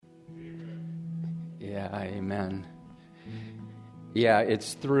Yeah, amen. Yeah,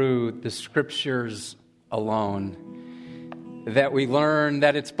 it's through the Scriptures alone that we learn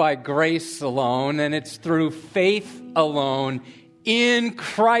that it's by grace alone, and it's through faith alone, in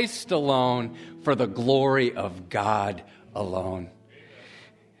Christ alone, for the glory of God alone.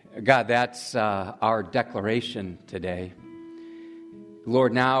 God, that's our declaration today.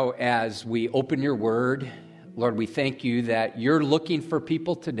 Lord, now as we open your word, Lord, we thank you that you're looking for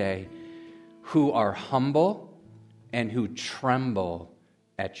people today who are humble and who tremble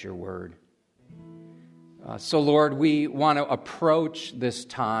at your word. So, Lord, we want to approach this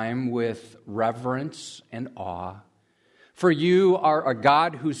time with reverence and awe. For you are a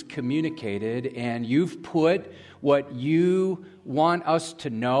God who's communicated, and you've put what you want us to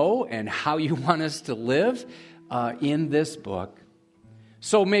know and how you want us to live in this book.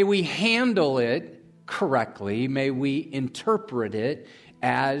 So may we handle it correctly. May we interpret it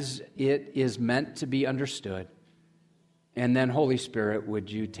as it is meant to be understood. And then, Holy Spirit,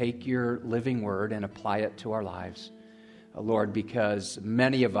 would you take your living word and apply it to our lives? Lord, because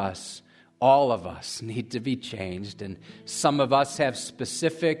many of us, all of us, need to be changed. And some of us have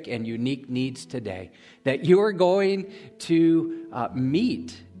specific and unique needs today that you are going to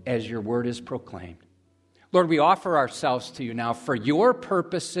meet as your word is proclaimed. Lord, we offer ourselves to you now for your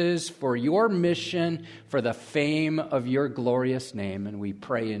purposes, for your mission, for the fame of your glorious name. And we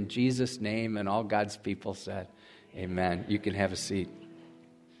pray in Jesus' name, and all God's people said, amen. You can have a seat.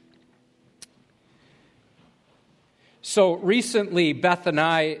 So recently, Beth and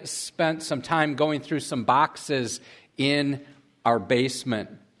I spent some time going through some boxes in our basement.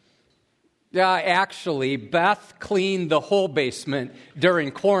 Actually, Beth cleaned the whole basement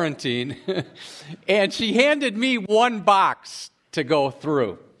during quarantine, and she handed me one box to go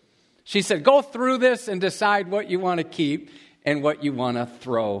through. She said, go through this and decide what you want to keep and what you want to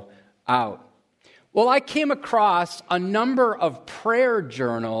throw out. Well, I came across a number of prayer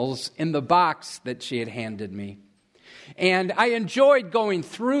journals in the box that she had handed me. And I enjoyed going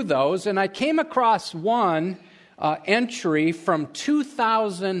through those, and I came across one entry from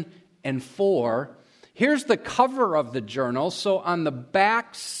 2004. Here's the cover of the journal. So on the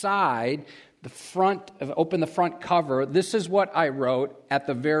back side, open the front cover, this is what I wrote at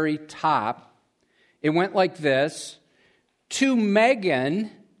the very top. It went like this: to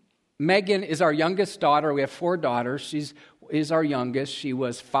Megan. Megan is our youngest daughter. We have 4 daughters. She is our youngest. She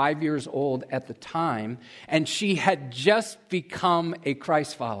was 5 years old at the time, and she had just become a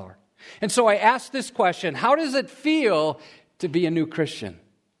Christ follower. And so I asked this question: how does it feel to be a new Christian?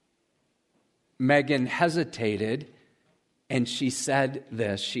 Megan hesitated, and she said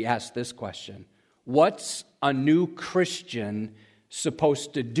this. She asked this question: what's a new Christian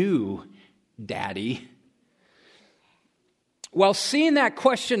supposed to do, Daddy? Well, seeing that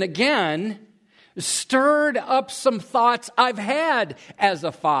question again stirred up some thoughts I've had as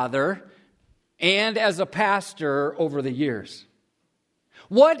a father and as a pastor over the years.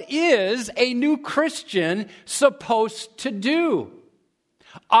 What is a new Christian supposed to do?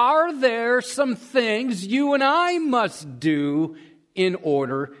 Are there some things you and I must do in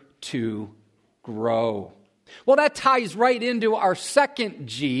order to grow? Well, that ties right into our second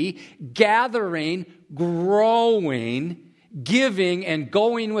G: gathering, growing, giving, and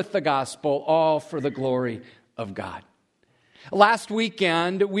going with the gospel, all for the glory of God. Last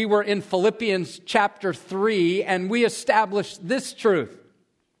weekend, we were in Philippians chapter 3, and we established this truth: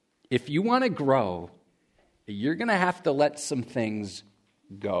 if you want to grow, you're going to have to let some things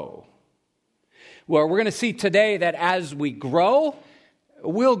go. Well, we're going to see today that as we grow,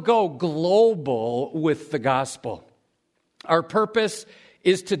 we'll go global with the gospel. Our purpose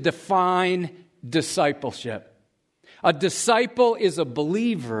is to define discipleship. A disciple is a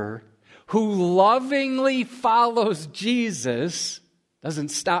believer who lovingly follows Jesus, doesn't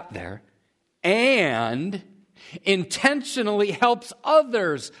stop there, and intentionally helps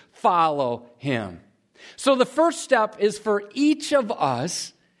others follow him. So the first step is for each of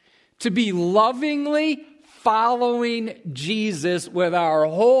us to be lovingly following Jesus with our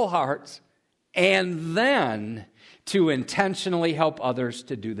whole hearts, and then to intentionally help others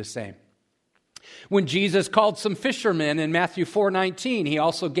to do the same. When Jesus called some fishermen in Matthew 4:19, he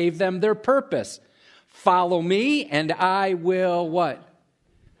also gave them their purpose. Follow me, and I will what?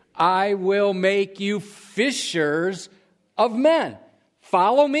 I will make you fishers of men.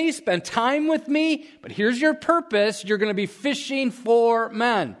 Follow me, spend time with me, but here's your purpose. You're going to be fishing for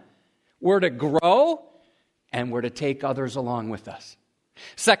men. We're to grow, and we're to take others along with us.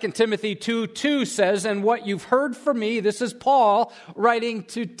 2 Timothy 2:2 says, and what you've heard from me, this is Paul writing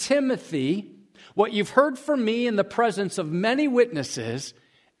to Timothy, what you've heard from me in the presence of many witnesses,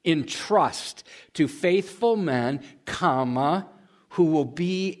 entrust to faithful men, comma, who will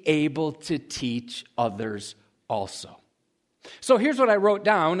be able to teach others also. So here's what I wrote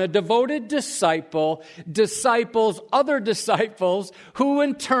down. A devoted disciple disciples other disciples who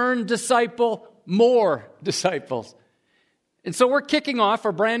in turn disciple more disciples. And so we're kicking off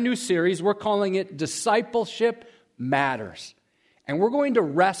a brand new series. We're calling it Discipleship Matters. And we're going to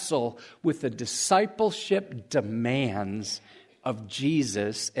wrestle with the discipleship demands of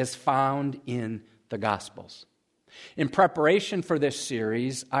Jesus as found in the Gospels. In preparation for this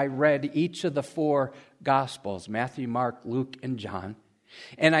series, I read each of the 4 Gospels, Matthew, Mark, Luke, and John,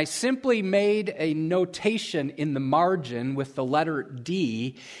 and I simply made a notation in the margin with the letter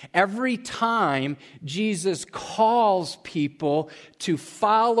D every time Jesus calls people to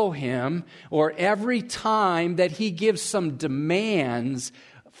follow him, or every time that he gives some demands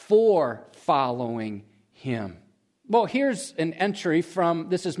for following him. Well, here's an entry from,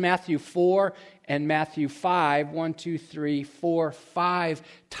 this is Matthew 4 and Matthew 5, 1, 2, 3, 4, 5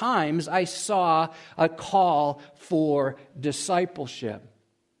 times I saw a call for discipleship.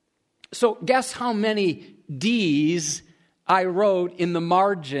 So guess how many D's I wrote in the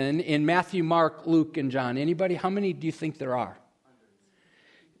margin in Matthew, Mark, Luke, and John? Anybody? How many do you think there are?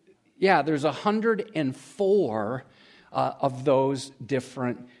 Yeah, there's 104 of those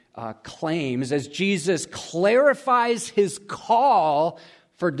different claims as Jesus clarifies his call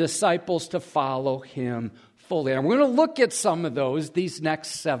for disciples to follow him fully. And we're going to look at some of those these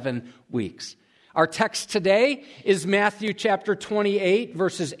next 7 weeks. Our text today is Matthew chapter 28,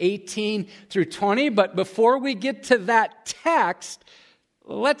 verses 18 through 20. But before we get to that text,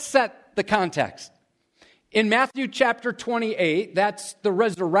 let's set the context. In Matthew chapter 28, that's the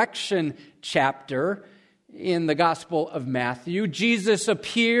resurrection chapter in the Gospel of Matthew, Jesus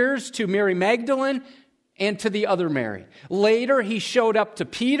appears to Mary Magdalene and to the other Mary. Later, he showed up to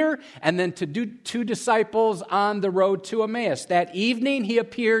Peter and then to 2 disciples on the road to Emmaus. That evening, he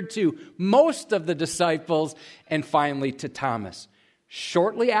appeared to most of the disciples and finally to Thomas.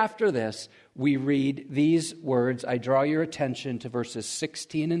 Shortly after this, we read these words. I draw your attention to verses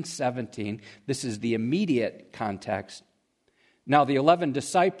 16 and 17. This is the immediate context. Now, the 11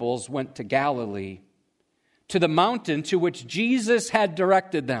 disciples went to Galilee, to the mountain to which Jesus had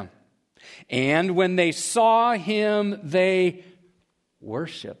directed them. And when they saw him, they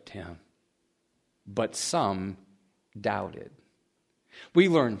worshiped him. But some doubted. We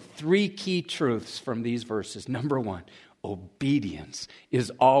learn 3 key truths from these verses. Number 1, obedience is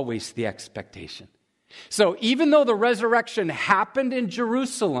always the expectation. So even though the resurrection happened in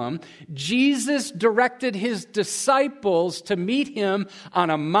Jerusalem, Jesus directed his disciples to meet him on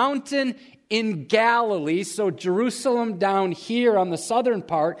a mountain in Galilee. So Jerusalem down here on the southern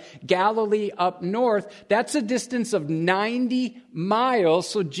part, Galilee up north, that's a distance of 90 miles.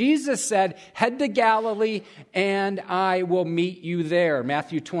 So Jesus said, head to Galilee and I will meet you there.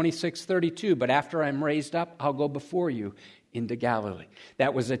 Matthew 26:32, but after I'm raised up, I'll go before you into Galilee.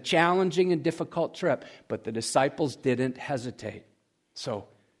 That was a challenging and difficult trip, but the disciples didn't hesitate. So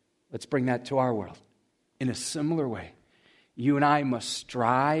let's bring that to our world. In a similar way, you and I must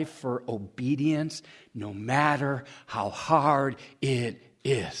strive for obedience no matter how hard it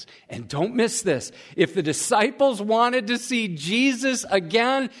is. And don't miss this. If the disciples wanted to see Jesus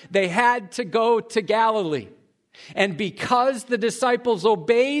again, they had to go to Galilee. And because the disciples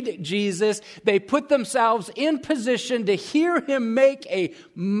obeyed Jesus, they put themselves in position to hear him make a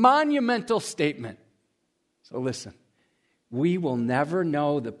monumental statement. So listen. We will never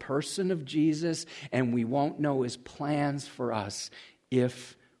know the person of Jesus, and we won't know his plans for us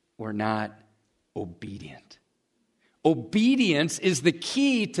if we're not obedient. Obedience is the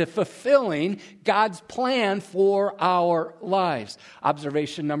key to fulfilling God's plan for our lives.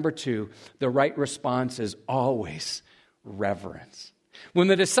 Observation number 2, the right response is always reverence. When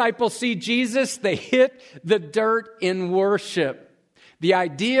the disciples see Jesus, they hit the dirt in worship. The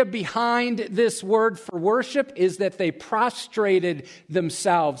idea behind this word for worship is that they prostrated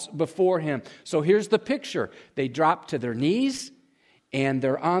themselves before him. So here's the picture. They drop to their knees and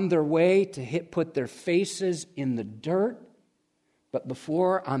they're on their way to put their faces in the dirt. But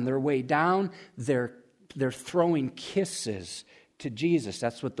before, on their way down, they're throwing kisses to Jesus.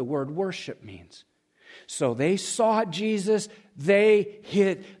 That's what the word worship means. So they saw Jesus, they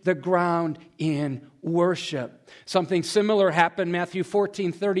hit the ground in worship. Something similar happened Matthew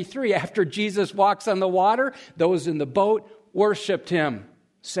 14:33. After Jesus walks on the water, those in the boat worshiped him,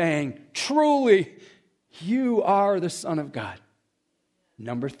 saying, "Truly, you are the Son of God."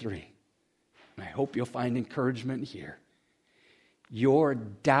 Number 3, and I hope you'll find encouragement here. Your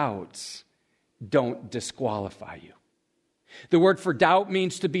doubts don't disqualify you. The word for doubt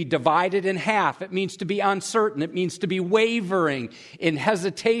means to be divided in half. It means to be uncertain. It means to be wavering in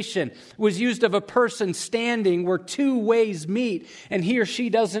hesitation. It was used of a person standing where two ways meet, and he or she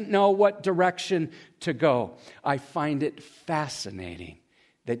doesn't know what direction to go. I find it fascinating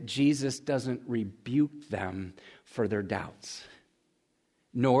that Jesus doesn't rebuke them for their doubts,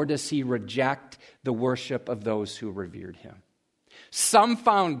 nor does he reject the worship of those who revered him. Some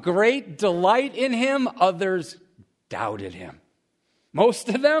found great delight in him, others doubted him. Most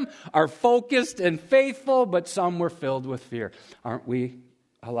of them are focused and faithful, but some were filled with fear. Aren't we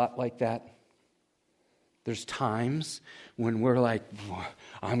a lot like that? There's times when we're like,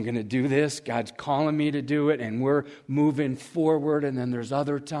 I'm going to do this, God's calling me to do it, and we're moving forward, and then there's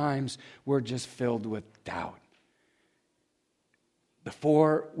other times we're just filled with doubt.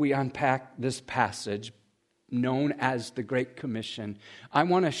 Before we unpack this passage, known as the Great Commission, I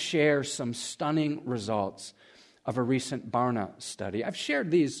want to share some stunning results of a recent Barna study. I've shared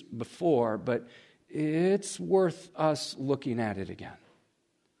these before, but it's worth us looking at it again.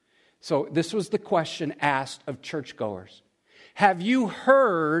 So this was the question asked of churchgoers. Have you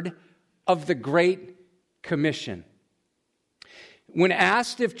heard of the Great Commission? When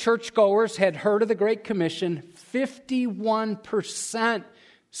asked if churchgoers had heard of the Great Commission, 51%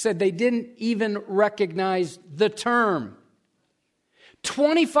 said they didn't even recognize the term.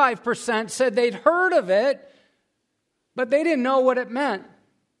 25% said they'd heard of it, but they didn't know what it meant.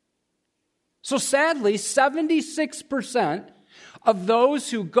 So sadly, 76% of those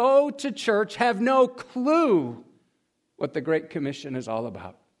who go to church have no clue what the Great Commission is all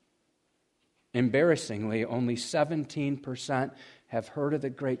about. Embarrassingly, only 17% have heard of the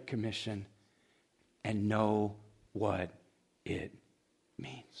Great Commission and know what it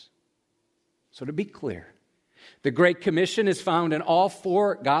means. So to be clear, the Great Commission is found in all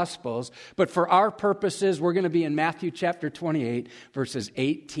four Gospels, but for our purposes, we're going to be in Matthew chapter 28, verses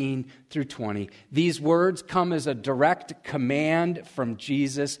 18 through 20. These words come as a direct command from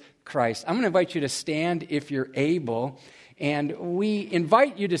Jesus Christ. I'm going to invite you to stand if you're able, and we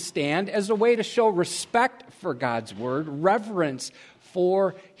invite you to stand as a way to show respect for God's Word, reverence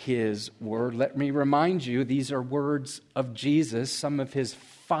for His Word. Let me remind you, these are words of Jesus, some of His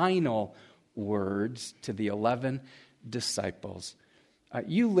final words to the 11 disciples.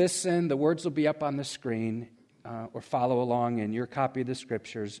 You listen, the words will be up on the screen, or follow along in your copy of the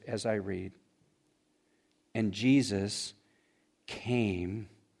Scriptures as I read. And Jesus came,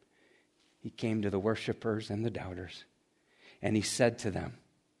 He came to the worshipers and the doubters, and He said to them,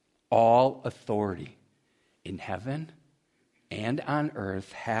 all authority in heaven and on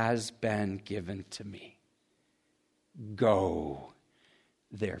earth has been given to me. Go,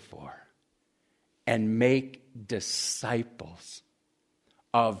 therefore, and make disciples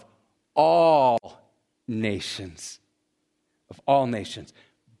of all nations,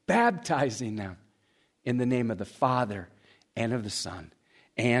 baptizing them in the name of the Father and of the Son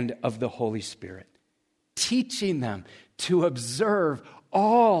and of the Holy Spirit, teaching them to observe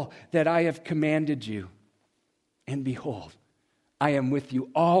all that I have commanded you. And behold, I am with you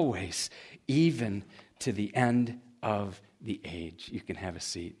always, even to the end of the age. You can have a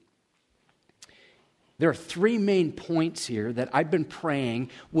seat. There are three main points here that I've been praying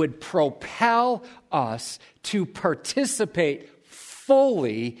would propel us to participate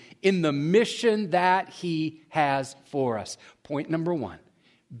fully in the mission that He has for us. Point number one,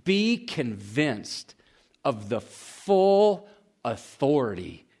 be convinced of the full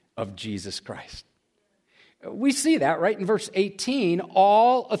authority of Jesus Christ. We see that right in verse 18.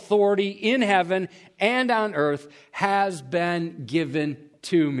 All authority in heaven and on earth has been given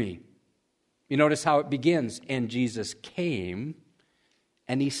to me. You notice how it begins. And Jesus came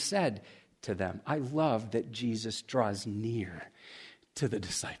and He said to them. I love that Jesus draws near to the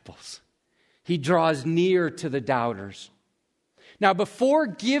disciples. He draws near to the doubters. Now, before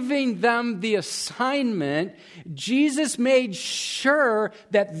giving them the assignment, Jesus made sure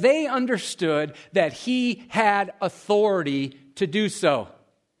that they understood that He had authority to do so.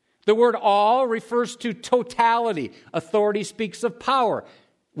 The word all refers to totality. Authority speaks of power.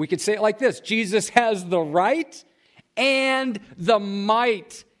 We could say it like this: Jesus has the right and the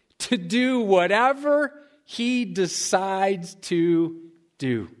might to do whatever He decides to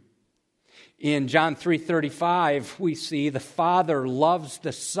do. In John 3:35, we see the Father loves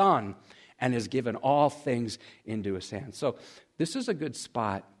the Son and has given all things into His hands. So this is a good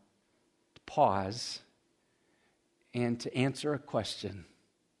spot to pause and to answer a question.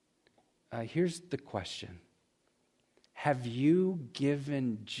 Here's the question. Have you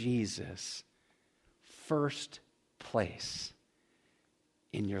given Jesus first place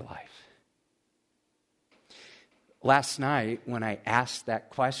in your life? Last night, when I asked that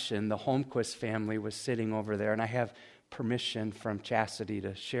question, the Holmquist family was sitting over there, and I have permission from Chastity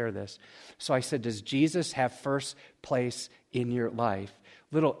to share this. So I said, does Jesus have first place in your life?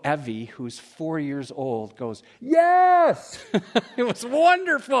 Little Evie, who's 4 years old, goes, yes! It was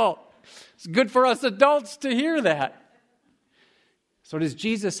wonderful. It's good for us adults to hear that. So does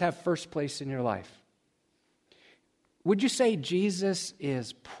Jesus have first place in your life? Would you say Jesus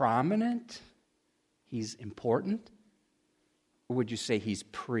is prominent? He's important? Or would you say he's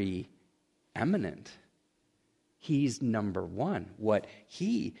preeminent? He's number one. What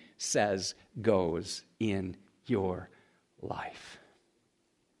he says goes in your life.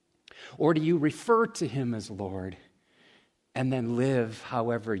 Or do you refer to him as Lord and then live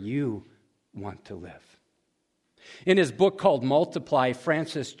however you want to live? In his book called Multiply,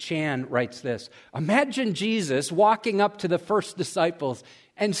 Francis Chan writes this: imagine Jesus walking up to the first disciples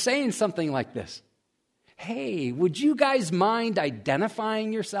and saying something like this: hey, would you guys mind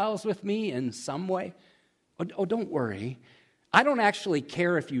identifying yourselves with me in some way? Oh, don't worry. I don't actually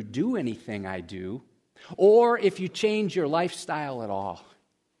care if you do anything I do or if you change your lifestyle at all.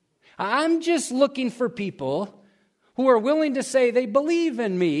 I'm just looking for people who are willing to say they believe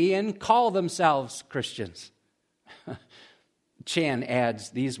in me and call themselves Christians. Chan adds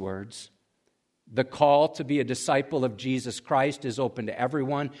these words: the call to be a disciple of Jesus Christ is open to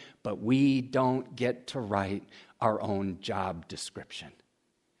everyone, but we don't get to write our own job description.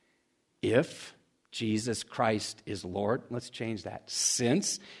 If Jesus Christ is Lord, let's change that.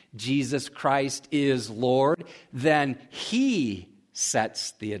 Since Jesus Christ is Lord, then he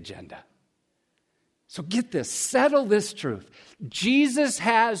sets the agenda. So get this, settle this truth. Jesus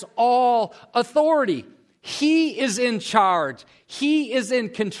has all authority. He is in charge. He is in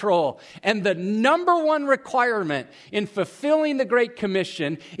control. And the number one requirement in fulfilling the Great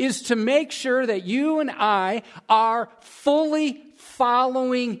Commission is to make sure that you and I are fully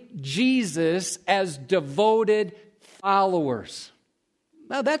following Jesus as devoted followers.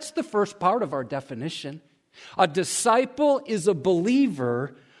 Now, that's the first part of our definition. A disciple is a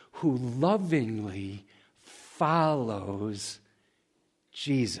believer who lovingly follows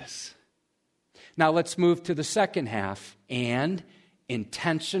Jesus. Now let's move to the second half: and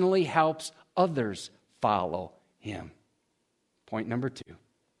intentionally helps others follow him. Point number 2,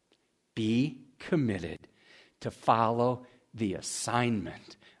 be committed to follow the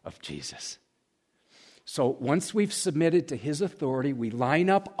assignment of Jesus. So once we've submitted to his authority, we line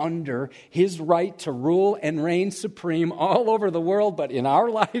up under his right to rule and reign supreme all over the world, but in our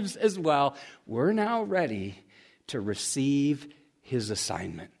lives as well. We're now ready to receive his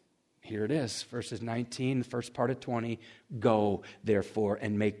assignment. Here it is, verses 19, the first part of 20. Go, therefore,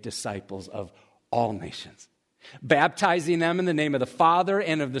 and make disciples of all nations, baptizing them in the name of the Father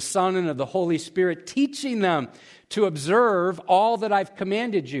and of the Son and of the Holy Spirit, teaching them to observe all that I've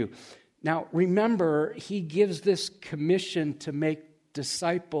commanded you. Now, remember, he gives this commission to make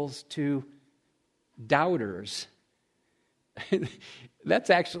disciples to doubters.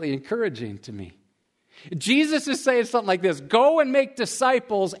 That's actually encouraging to me. Jesus is saying something like this: go and make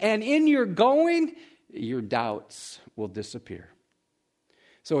disciples, and in your going, your doubts will disappear.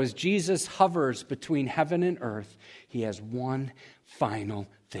 So as Jesus hovers between heaven and earth, he has one final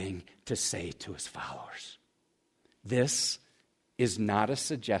thing to say to his followers. This is not a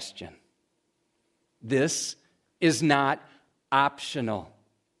suggestion. This is not optional.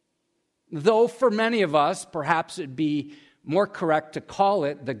 Though for many of us, perhaps it'd be more correct to call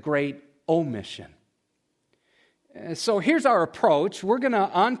it the great omission. So here's our approach. We're going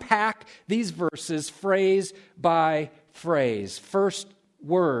to unpack these verses phrase by phrase. First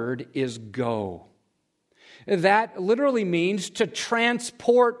word is go. That literally means to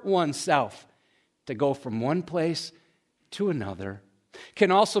transport oneself, to go from one place to another.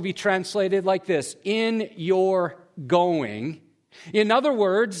 Can also be translated like this: in your going. In other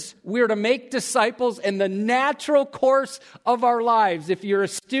words, we're to make disciples in the natural course of our lives. If you're a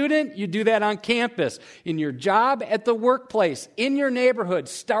student, you do that on campus, in your job, at the workplace, in your neighborhood,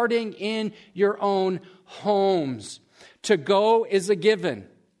 starting in your own homes. To go is a given.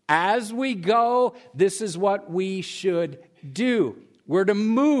 As we go, this is what we should do. We're to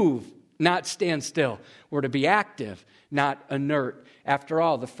move, not stand still. We're to be active, not inert. After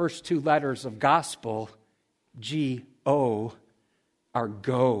all, the first two letters of gospel, G-O, are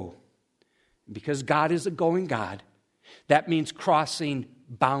go. Because God is a going God, that means crossing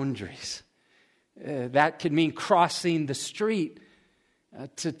boundaries. That could mean crossing the street.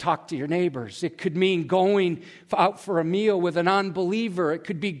 to talk to your neighbors. It could mean going out for a meal with an unbeliever. It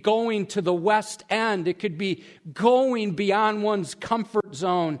could be going to the West End. It could be going beyond one's comfort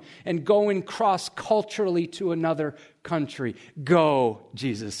zone and going cross-culturally to another country. Go,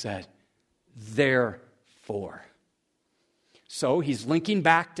 Jesus said, therefore. So he's linking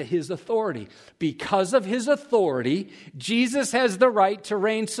back to his authority. Because of his authority, Jesus has the right to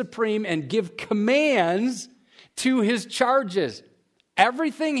reign supreme and give commands to his charges.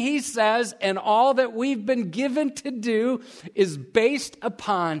 Everything he says and all that we've been given to do is based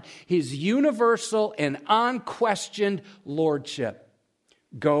upon his universal and unquestioned lordship.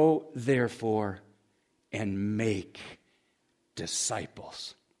 Go, therefore, and make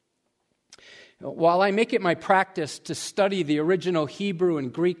disciples. While I make it my practice to study the original Hebrew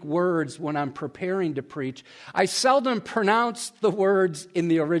and Greek words when I'm preparing to preach, I seldom pronounce the words in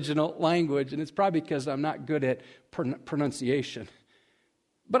the original language, and it's probably because I'm not good at pronunciation.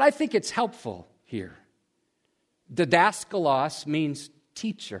 But I think it's helpful here. Didaskalos means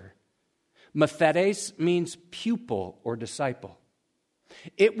teacher. Mathetes means pupil or disciple.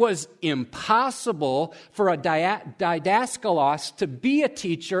 It was impossible for a didaskalos to be a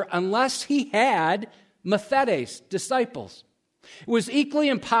teacher unless he had mathetes, disciples. It was equally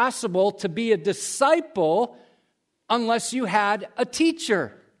impossible to be a disciple unless you had a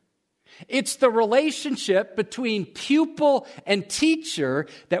teacher. It's the relationship between pupil and teacher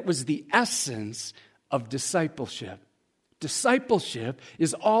that was the essence of discipleship. Discipleship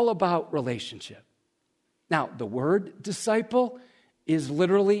is all about relationship. Now, the word disciple is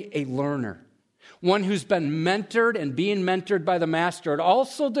literally a learner, one who's been mentored and being mentored by the master. It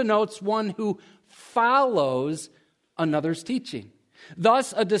also denotes one who follows another's teaching.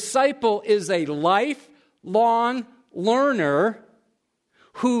 Thus, a disciple is a lifelong learner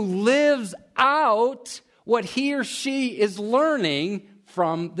who lives out what he or she is learning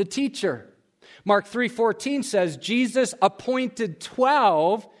from the teacher. Mark 3:14 says, Jesus appointed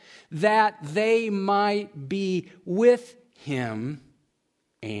 12 that they might be with him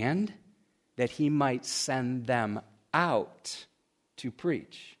and that he might send them out to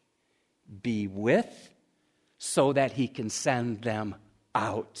preach. Be with so that he can send them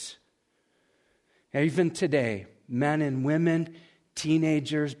out. Even today, men and women,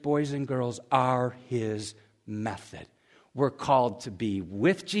 teenagers, boys and girls are his method. We're called to be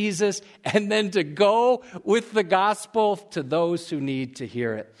with Jesus and then to go with the gospel to those who need to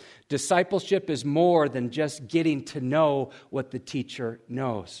hear it. Discipleship is more than just getting to know what the teacher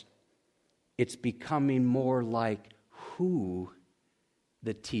knows. It's becoming more like who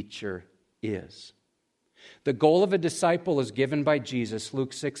the teacher is. The goal of a disciple is given by Jesus,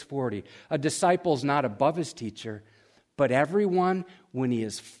 Luke 6:40. A disciple is not above his teacher, but everyone, when he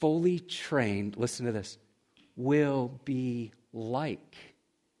is fully trained, listen to this, will be like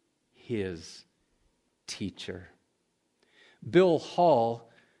his teacher. Bill Hall,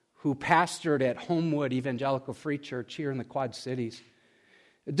 who pastored at Homewood Evangelical Free Church here in the Quad Cities,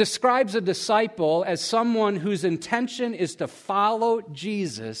 describes a disciple as someone whose intention is to follow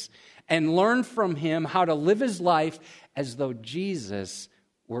Jesus and learn from him how to live his life as though Jesus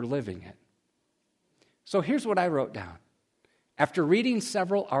were living it. So here's what I wrote down. After reading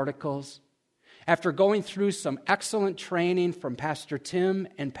several articles, after going through some excellent training from Pastor Tim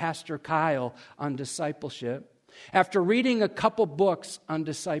and Pastor Kyle on discipleship, after reading a couple books on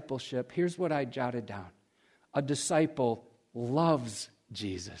discipleship, here's what I jotted down. A disciple loves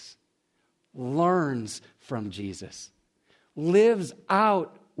Jesus, learns from Jesus, lives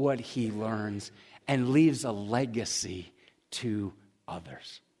out what he learns, and leaves a legacy to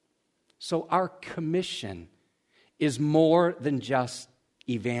others. So our commission is more than just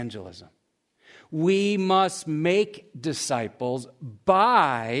evangelism. We must make disciples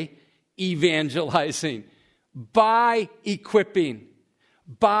by evangelizing, by equipping,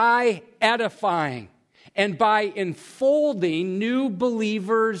 by edifying, and by enfolding new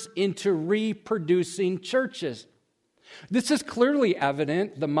believers into reproducing churches. This is clearly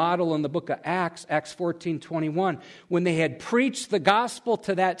evident, the model in the book of Acts, Acts 14:21, when they had preached the gospel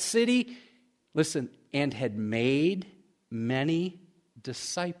to that city, listen, and had made many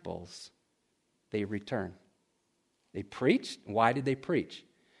disciples, they returned. They preached. Why did they preach?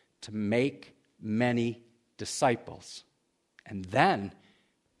 To make many disciples. And then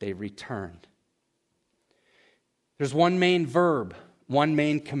they returned. There's one main verb, one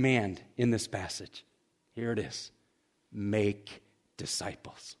main command in this passage. Here it is. Make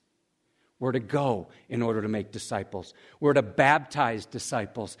disciples. We're to go in order to make disciples. We're to baptize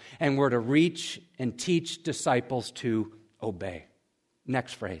disciples. And we're to reach and teach disciples to obey.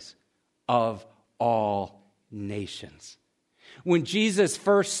 Next phrase. Of all nations. When Jesus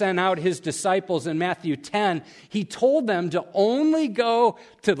first sent out his disciples in Matthew 10, he told them to only go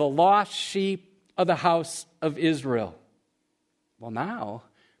to the lost sheep of the house of Israel. Well, now,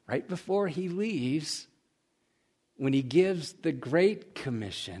 right before he leaves, when he gives the Great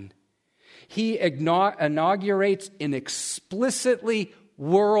Commission, he inaugurates an explicitly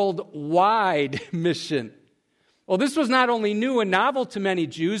worldwide mission. Well, this was not only new and novel to many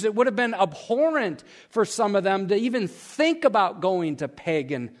Jews, it would have been abhorrent for some of them to even think about going to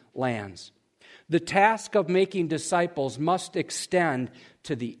pagan lands. The task of making disciples must extend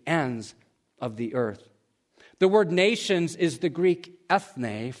to the ends of the earth. The word nations is the Greek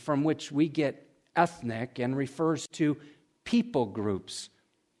ethne, from which we get ethnic, and refers to people groups,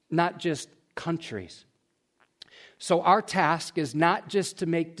 not just countries. So our task is not just to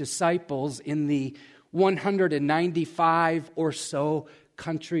make disciples in the 195 or so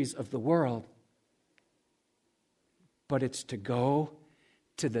countries of the world, but it's to go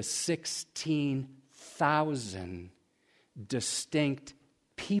to the 16,000 distinct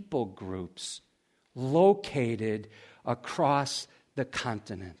people groups located across the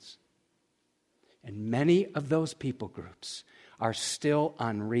continents. And many of those people groups are still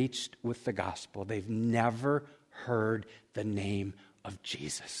unreached with the gospel. They've never heard the name of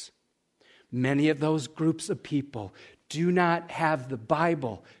Jesus. Many of those groups of people do not have the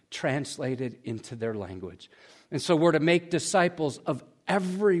Bible translated into their language. And so we're to make disciples of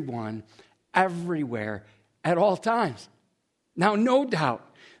everyone, everywhere, at all times. Now, no doubt,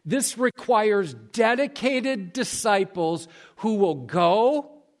 this requires dedicated disciples who will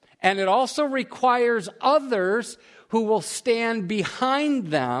go, and it also requires others who will stand behind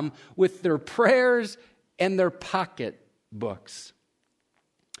them with their prayers and their pocketbooks.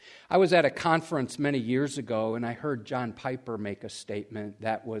 I was at a conference many years ago, and I heard John Piper make a statement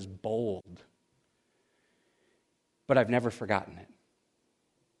that was bold, but I've never forgotten it.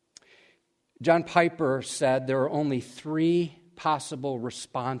 John Piper said there are only 3 possible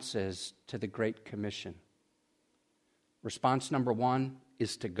responses to the Great Commission. Response number 1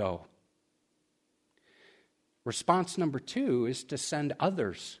 is to go. Response number 2 is to send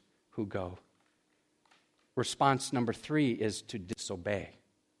others who go. Response number 3 is to disobey.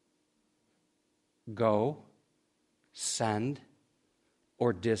 Go, send,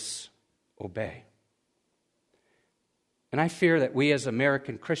 or disobey. And I fear that we as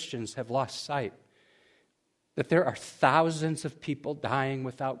American Christians have lost sight that there are thousands of people dying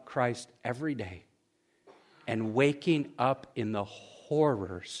without Christ every day and waking up in the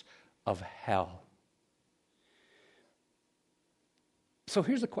horrors of hell. So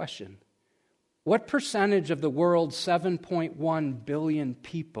here's the question. What percentage of the world's 7.1 billion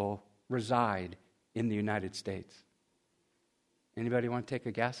people reside in the United States? Anybody want to take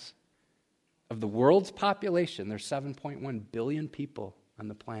a guess? Of the world's population, there's 7.1 billion people on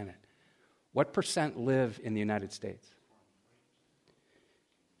the planet. What percent live in the United States?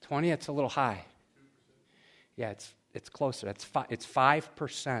 20? It's a little high. Yeah, it's closer. It's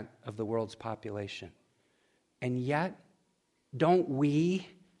 5% of the world's population. And yet, don't we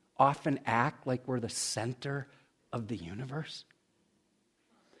often act like we're the center of the universe?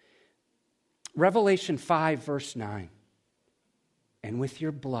 Revelation 5, verse 9. And with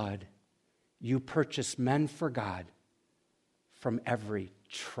your blood, you purchase men for God from every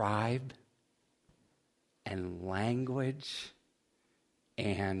tribe and language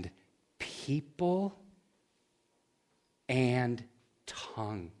and people and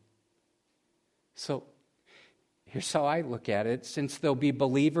tongue. So here's how I look at it. Since there'll be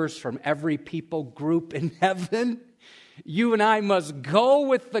believers from every people group in heaven, you and I must go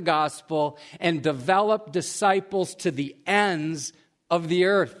with the gospel and develop disciples to the ends of the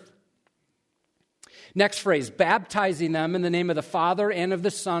earth. Next phrase, baptizing them in the name of the Father and of the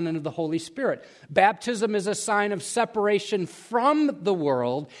Son and of the Holy Spirit. Baptism is a sign of separation from the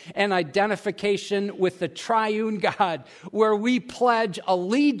world and identification with the triune God, where we pledge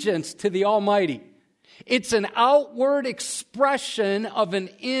allegiance to the Almighty. It's an outward expression of an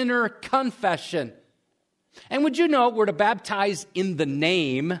inner confession. And would you know, we're to baptize in the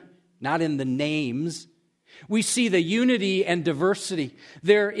name, not in the names. We see the unity and diversity.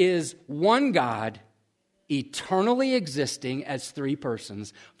 There is one God, eternally existing as 3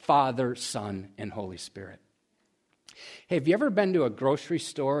 persons, Father, Son, and Holy Spirit. Hey, have you ever been to a grocery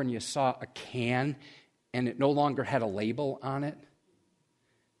store and you saw a can and it no longer had a label on it?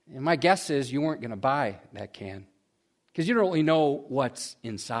 And my guess is you weren't going to buy that can because you don't really know what's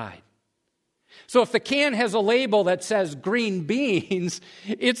inside. So if the can has a label that says green beans,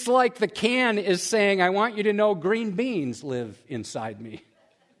 it's like the can is saying, I want you to know green beans live inside me.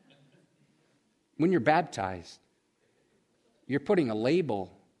 When you're baptized, You're putting a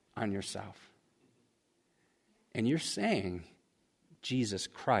label on yourself. And you're saying, Jesus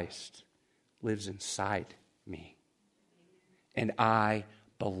Christ lives inside me. And I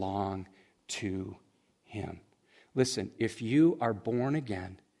belong to him. Listen, if you are born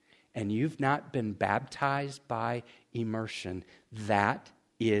again and you've not been baptized by immersion, that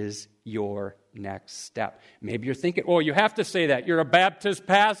is your next step. Maybe you're thinking, oh, you have to say that. You're a Baptist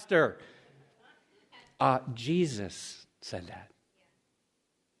pastor. Jesus said that.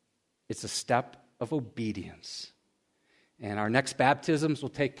 It's a step of obedience. And our next baptisms will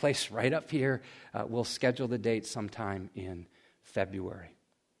take place right up here. We'll schedule the date sometime in February.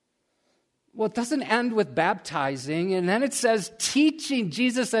 Well, it doesn't end with baptizing, and then it says teaching.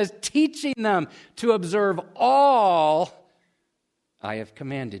 Jesus says, teaching them to observe all I have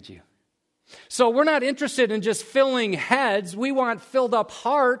commanded you. So we're not interested in just filling heads. We want filled up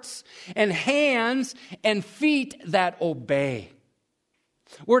hearts and hands and feet that obey.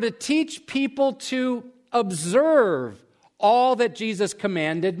 We're to teach people to observe all that Jesus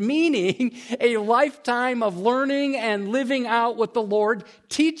commanded, meaning a lifetime of learning and living out what the Lord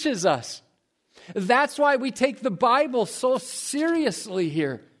teaches us. That's why we take the Bible so seriously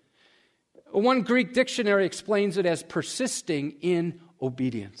here. One Greek dictionary explains it as persisting in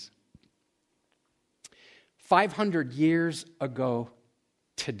obedience. 500 years ago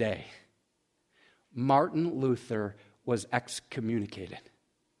today, Martin Luther was excommunicated.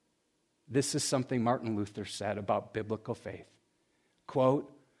 This is something Martin Luther said about biblical faith.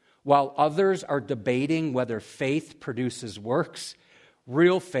 Quote, while others are debating whether faith produces works,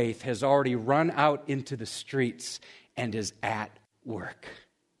 real faith has already run out into the streets and is at work.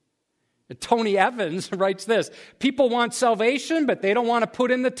 Tony Evans writes this, people want salvation, but they don't want to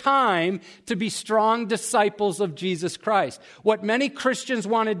put in the time to be strong disciples of Jesus Christ. What many Christians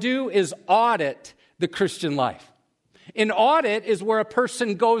want to do is audit the Christian life. An audit is where a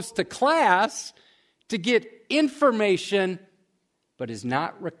person goes to class to get information, but is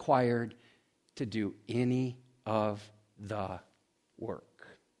not required to do any of the work.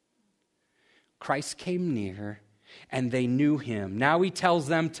 Christ came near, and they knew him. Now he tells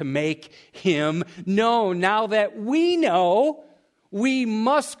them to make him known. Now that we know, we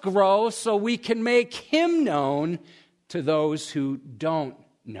must grow so we can make him known to those who don't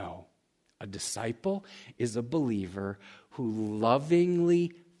know. A disciple is a believer who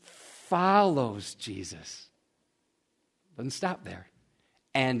lovingly follows Jesus. Doesn't stop there.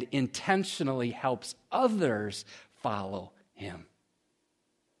 And intentionally helps others follow him.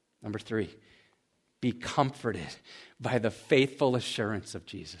 Number 3, be comforted by the faithful assurance of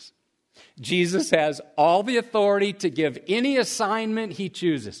Jesus. Jesus has all the authority to give any assignment he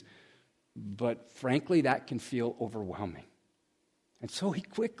chooses. But frankly, that can feel overwhelming. And so he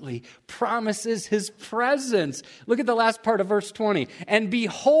quickly promises his presence. Look at the last part of verse 20. And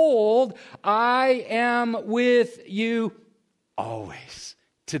behold, I am with you always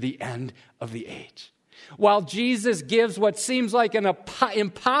to the end of the age. While Jesus gives what seems like an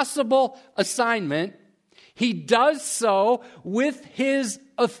impossible assignment, he does so with his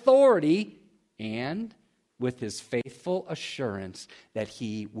authority and with his faithful assurance that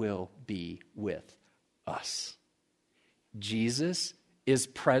he will be with us. Jesus is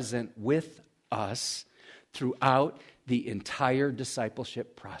present with us throughout the entire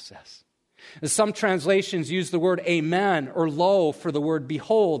discipleship process. Some translations use the word amen or lo for the word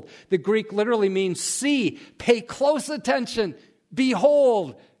behold. The Greek literally means see, pay close attention,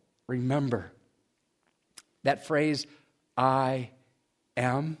 behold, remember. That phrase, I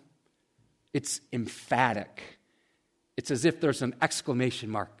am, it's emphatic. It's as if there's an exclamation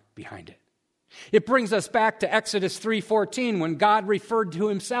mark behind it. It brings us back to Exodus 3:14 when God referred to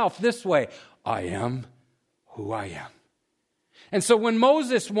himself this way, I am who I am. And so when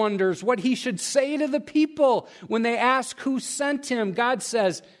Moses wonders what he should say to the people when they ask who sent him, God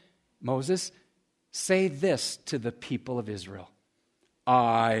says, Moses, say this to the people of Israel,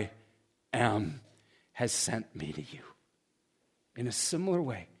 I am has sent me to you. In a similar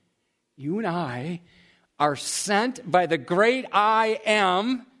way, you and I are sent by the great I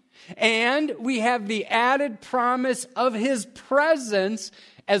am, and we have the added promise of his presence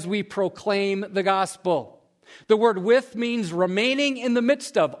as we proclaim the gospel. The word with means remaining in the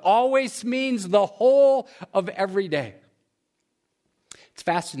midst of, always means the whole of every day. It's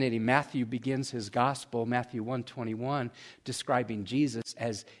fascinating. Matthew begins his gospel, Matthew 1:21, describing Jesus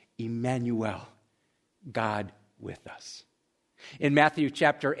as Emmanuel, God with us. In Matthew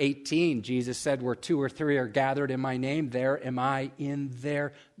chapter 18, Jesus said, where 2 or 3 are gathered in my name, there am I in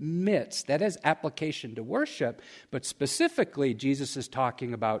their midst. That has application to worship, but specifically, Jesus is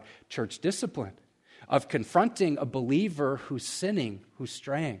talking about church discipline. of confronting a believer who's sinning, who's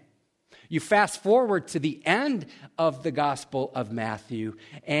straying. You fast forward to the end of the Gospel of Matthew,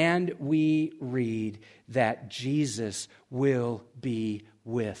 and we read that Jesus will be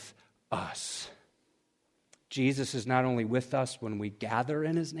with us. Jesus is not only with us when we gather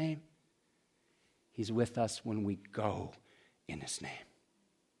in his name, he's with us when we go in his name.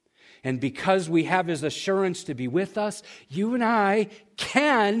 And because we have his assurance to be with us, you and I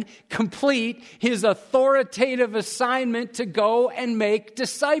can complete his authoritative assignment to go and make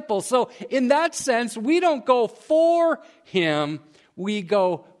disciples. So in that sense, we don't go for him, we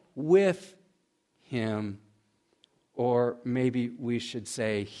go with him. Or maybe we should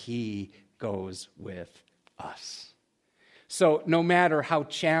say he goes with us. So no matter how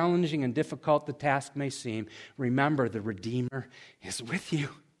challenging and difficult the task may seem, remember the Redeemer is with you.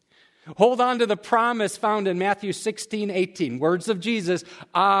 Hold on to the promise found in Matthew 16:18. Words of Jesus,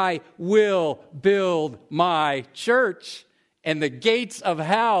 I will build my church, and the gates of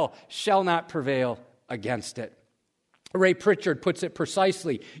hell shall not prevail against it. Ray Pritchard puts it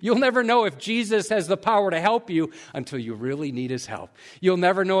precisely. You'll never know if Jesus has the power to help you until you really need his help. You'll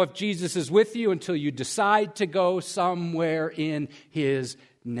never know if Jesus is with you until you decide to go somewhere in his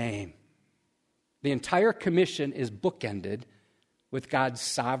name. The entire commission is bookended with God's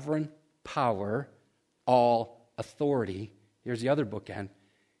sovereign power, all authority. Here's the other bookend,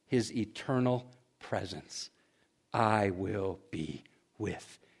 his eternal presence. I will be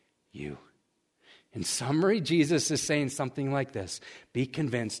with you. In summary, Jesus is saying something like this: be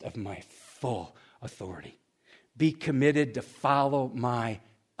convinced of my full authority. Be committed to follow my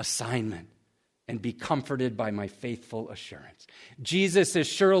assignment and be comforted by my faithful assurance. Jesus is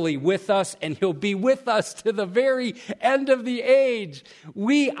surely with us, and he'll be with us to the very end of the age.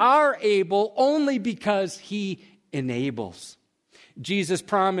 We are able only because he enables. Jesus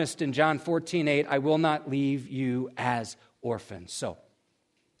promised in John 14:8, I will not leave you as orphans. So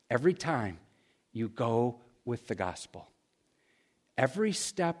every time you go with the gospel, every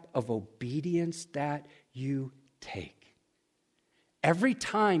step of obedience that you take, every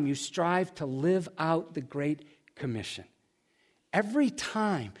time you strive to live out the Great Commission, every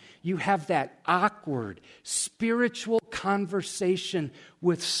time you have that awkward spiritual conversation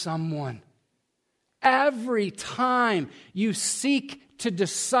with someone, every time you seek to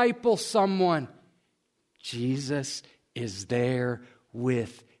disciple someone, Jesus is there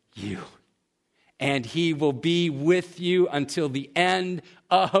with you. And he will be with you until the end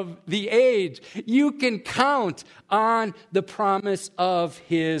of the age. You can count on the promise of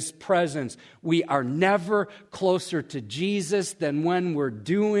his presence. We are never closer to Jesus than when we're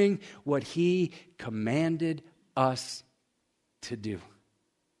doing what he commanded us to do.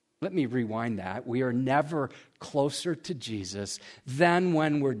 Let me rewind that. We are never closer to Jesus than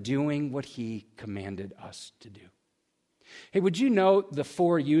when we're doing what he commanded us to do. Hey, would you note the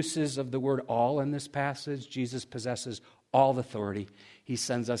 4 uses of the word all in this passage? Jesus possesses all authority. He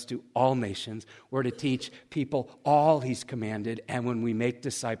sends us to all nations. We're to teach people all he's commanded. And when we make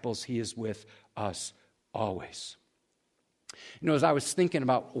disciples, he is with us always. You know, as I was thinking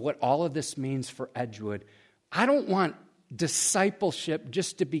about what all of this means for Edgewood, I don't want discipleship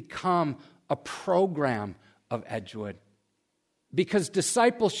just to become a program of Edgewood, because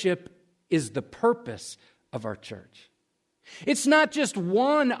discipleship is the purpose of our church. It's not just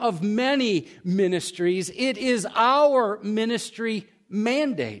one of many ministries. It is our ministry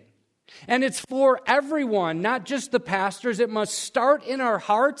mandate. And it's for everyone, not just the pastors. It must start in our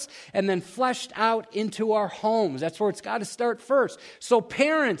hearts and then fleshed out into our homes. That's where it's got to start first. So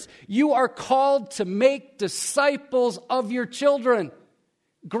parents, you are called to make disciples of your children.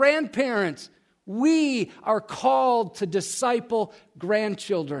 Grandparents, we are called to disciple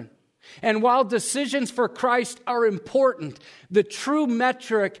grandchildren. And while decisions for Christ are important, the true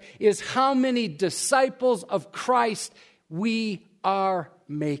metric is how many disciples of Christ we are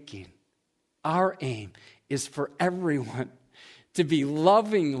making. Our aim is for everyone to be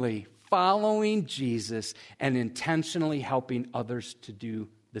lovingly following Jesus and intentionally helping others to do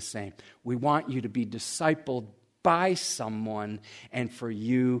the same. We want you to be discipled by someone and for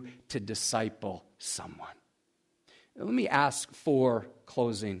you to disciple someone. Let me ask 4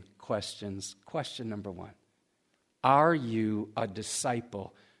 closing questions. Question number 1. Are you a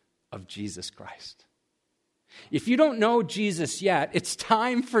disciple of Jesus Christ? If you don't know Jesus yet, it's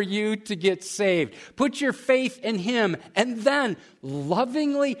time for you to get saved. Put your faith in him and then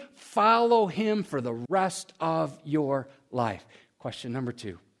lovingly follow him for the rest of your life. Question number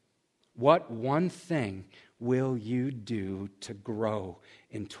 2. What one thing will you do to grow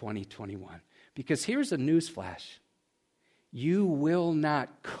in 2021? Because here's a newsflash. You will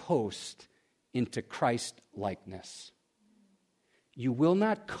not coast into Christ-likeness. You will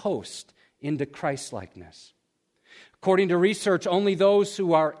not coast into Christ-likeness. According to research, only those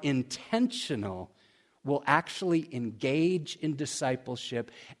who are intentional will actually engage in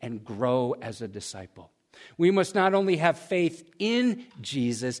discipleship and grow as a disciple. We must not only have faith in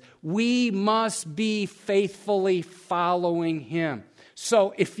Jesus, we must be faithfully following him.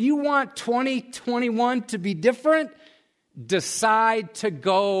 So if you want 2021 to be different, decide to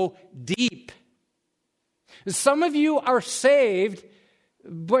go deep. Some of you are saved,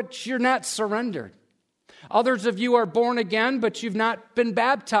 but you're not surrendered. Others of you are born again, but you've not been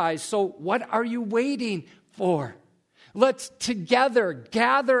baptized. So what are you waiting for? Let's together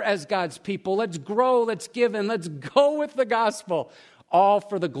gather as God's people. Let's grow, let's give, and let's go with the gospel, all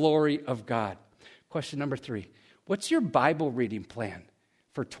for the glory of God. Question number 3. What's your Bible reading plan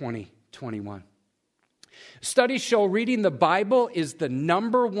for 2021? Studies show reading the Bible is the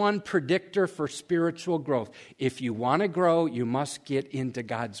number one predictor for spiritual growth. If you want to grow, you must get into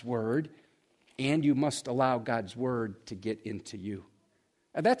God's Word, and you must allow God's Word to get into you.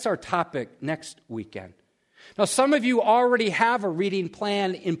 Now, that's our topic next weekend. Now, some of you already have a reading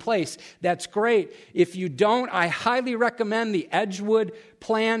plan in place. That's great. If you don't, I highly recommend the Edgewood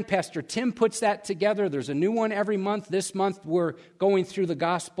plan. Pastor Tim puts that together. There's a new one every month. This month, we're going through the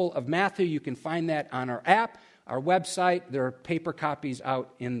Gospel of Matthew. You can find that on our app, our website. There are paper copies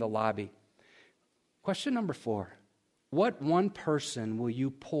out in the lobby. Question number 4. What one person will you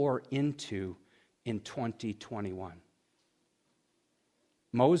pour into in 2021?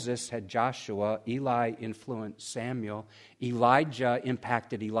 Moses had Joshua, Eli influenced Samuel, Elijah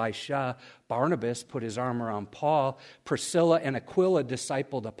impacted Elisha, Barnabas put his arm around Paul, Priscilla and Aquila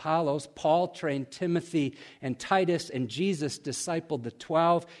discipled Apollos, Paul trained Timothy and Titus, and Jesus discipled the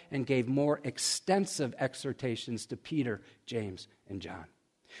 12 and gave more extensive exhortations to Peter, James, and John.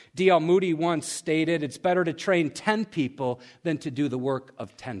 D.L. Moody once stated, "It's better to train 10 people than to do the work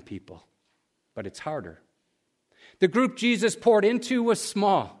of 10 people, but it's harder." The group Jesus poured into was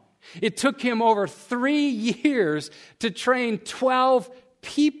small. It took him over 3 years to train 12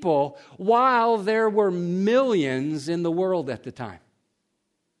 people while there were millions in the world at the time.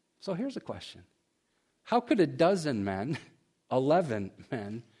 So here's a question. How could a dozen men, 11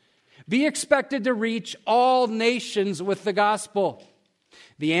 men, be expected to reach all nations with the gospel?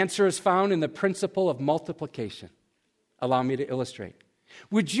 The answer is found in the principle of multiplication. Allow me to illustrate.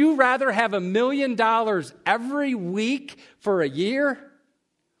 Would you rather have $1 million every week for a year,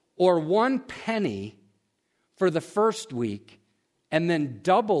 or 1 penny for the first week and then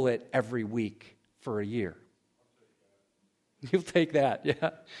double it every week for a year? You'll take that, yeah.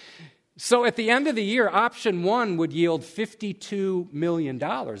 So at the end of the year, option 1 would yield $52 million.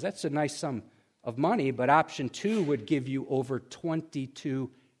 That's a nice sum of money, but option 2 would give you over $22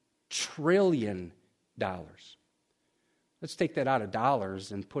 trillion. Let's take that out of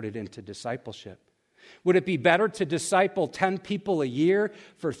dollars and put it into discipleship. Would it be better to disciple 10 people a year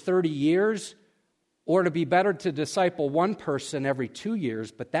for 30 years, or to be better to disciple 1 person every 2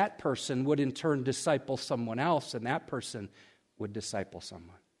 years, but that person would in turn disciple someone else, and that person would disciple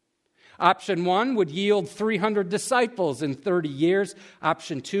someone? Option 1 would yield 300 disciples in 30 years.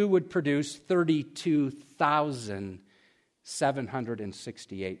 Option 2 would produce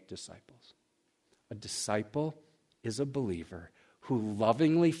 32,768 disciples. A disciple is a believer who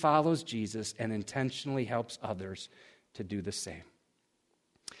lovingly follows Jesus and intentionally helps others to do the same.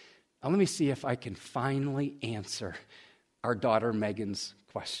 Now let me see if I can finally answer our daughter Megan's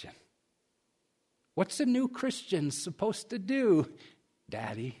question. What's a new Christian supposed to do,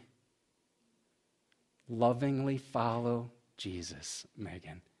 Daddy? Lovingly follow Jesus,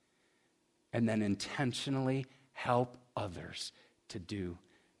 Megan, and then intentionally help others to do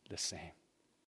the same.